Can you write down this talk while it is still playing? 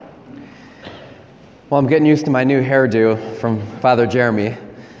Well, I'm getting used to my new hairdo from Father Jeremy.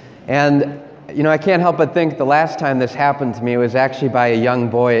 And, I can't help but think the last time this happened to me was actually by a young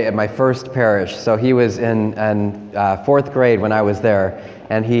boy at my first parish. So he was in fourth grade when I was there,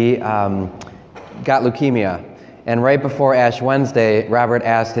 and he got leukemia. And right before Ash Wednesday, Robert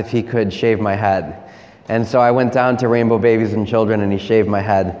asked if he could shave my head. And so I went down to Rainbow Babies and Children, and he shaved my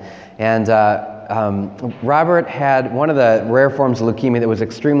head. And Robert had one of the rare forms of leukemia that was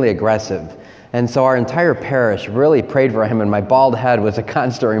extremely aggressive. And so our entire parish really prayed for him, and my bald head was a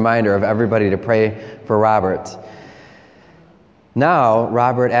constant reminder of everybody to pray for Robert. Now,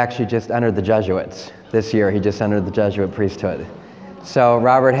 Robert actually just entered the Jesuits. This year, he just entered the Jesuit priesthood. So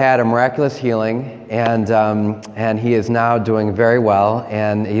Robert had a miraculous healing, and he is now doing very well,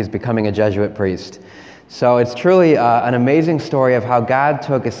 and he's becoming a Jesuit priest. So it's truly an amazing story of how God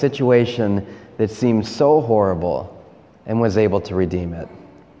took a situation that seemed so horrible and was able to redeem it.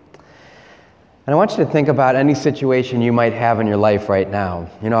 And I want you to think about any situation you might have in your life right now.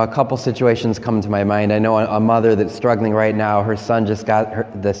 A couple situations come to my mind. I know a mother that's struggling right now. Her son just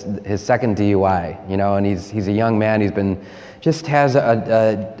got his second DUI, and he's a young man. Has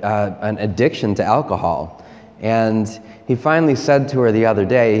an addiction to alcohol. And he finally said to her the other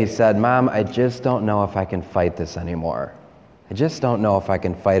day, he said, "Mom, I just don't know if I can fight this anymore. I just don't know if I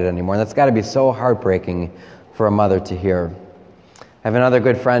can fight it anymore." And that's got to be so heartbreaking for a mother to hear. I have another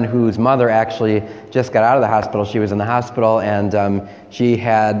good friend whose mother actually just got out of the hospital. She was in the hospital, and she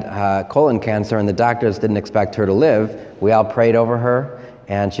had colon cancer, and the doctors didn't expect her to live. We all prayed over her,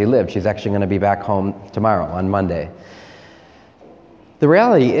 and she lived. She's actually going to be back home tomorrow, on Monday. The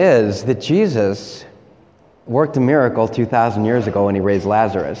reality is that Jesus worked a miracle 2,000 years ago when he raised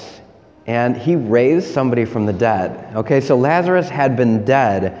Lazarus, and he raised somebody from the dead. Okay, so Lazarus had been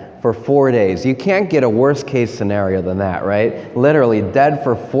dead for 4 days. You can't get a worse case scenario than that, right? Literally dead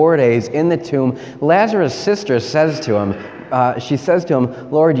for 4 days in the tomb. Lazarus' sister says to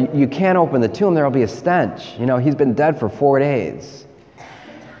him, "Lord, you can't open the tomb. There will be a stench. He's been dead for 4 days."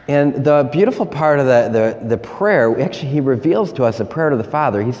 And the beautiful part of the prayer, actually, he reveals to us a prayer to the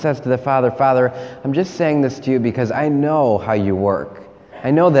Father. He says to the Father, "Father, I'm just saying this to you because I know how you work. I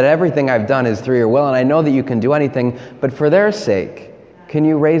know that everything I've done is through your will, and I know that you can do anything, but for their sake, can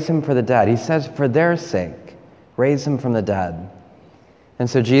you raise him for the dead?" He says, "For their sake, raise him from the dead." And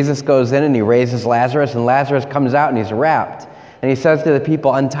so Jesus goes in and he raises Lazarus, and Lazarus comes out and he's wrapped. And he says to the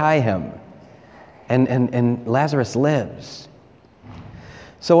people, "Untie him." And Lazarus lives.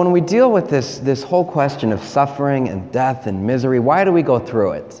 So when we deal with this whole question of suffering and death and misery, why do we go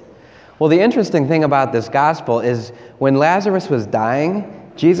through it? Well, the interesting thing about this gospel is when Lazarus was dying,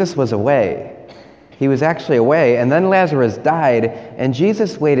 Jesus was away. He was actually away, and then Lazarus died, and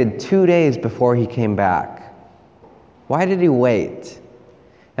Jesus waited 2 days before he came back. Why did he wait?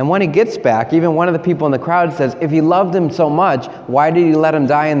 And when he gets back, even one of the people in the crowd says, if he loved him so much, why did he let him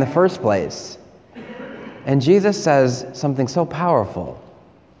die in the first place? And Jesus says something so powerful.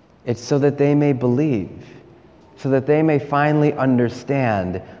 It's so that they may believe, so that they may finally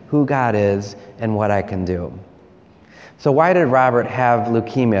understand who God is and what I can do. So why did Robert have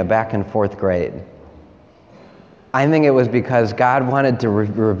leukemia back in fourth grade? I think it was because God wanted to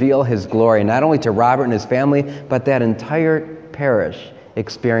reveal his glory, not only to Robert and his family, but that entire parish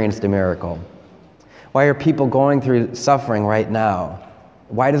experienced a miracle. Why are people going through suffering right now?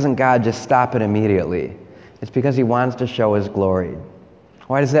 Why doesn't God just stop it immediately? It's because he wants to show his glory.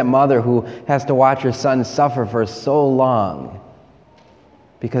 Why does that mother who has to watch her son suffer for so long?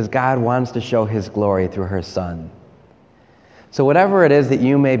 Because God wants to show his glory through her son. So whatever it is that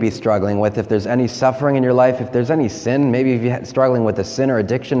you may be struggling with, if there's any suffering in your life, if there's any sin, maybe if you're struggling with a sin or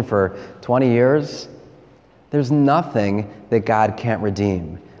addiction for 20 years, there's nothing that God can't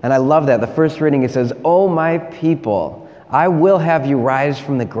redeem. And I love that. The first reading, it says, "Oh, my people, I will have you rise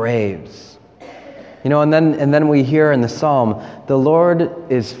from the graves." And then we hear in the psalm, the Lord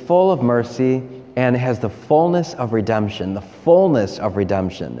is full of mercy and has the fullness of redemption. The fullness of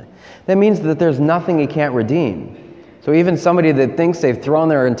redemption. That means that there's nothing he can't redeem. So even somebody that thinks they've thrown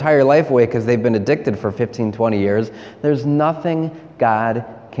their entire life away because they've been addicted for 15, 20 years, there's nothing God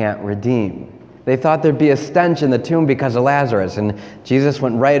can't redeem. They thought there'd be a stench in the tomb because of Lazarus, and Jesus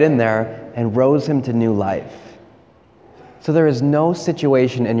went right in there and rose him to new life. So there is no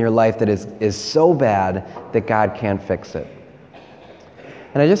situation in your life that is so bad that God can't fix it.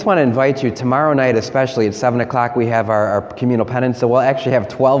 And I just want to invite you, tomorrow night especially at 7 o'clock, we have our communal penance. So we'll actually have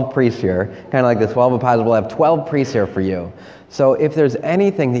 12 priests here, kind of like the 12 apostles. We'll have 12 priests here for you. So if there's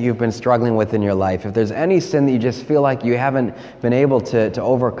anything that you've been struggling with in your life, if there's any sin that you just feel like you haven't been able to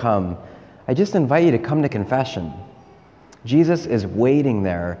overcome, I just invite you to come to confession. Jesus is waiting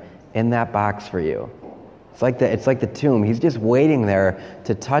there in that box for you. It's like the tomb. He's just waiting there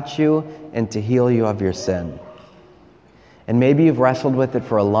to touch you and to heal you of your sin. And maybe you've wrestled with it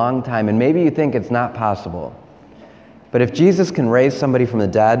for a long time, and maybe you think it's not possible. But if Jesus can raise somebody from the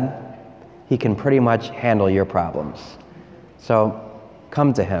dead, he can pretty much handle your problems. So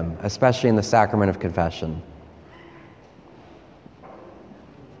come to him, especially in the sacrament of confession.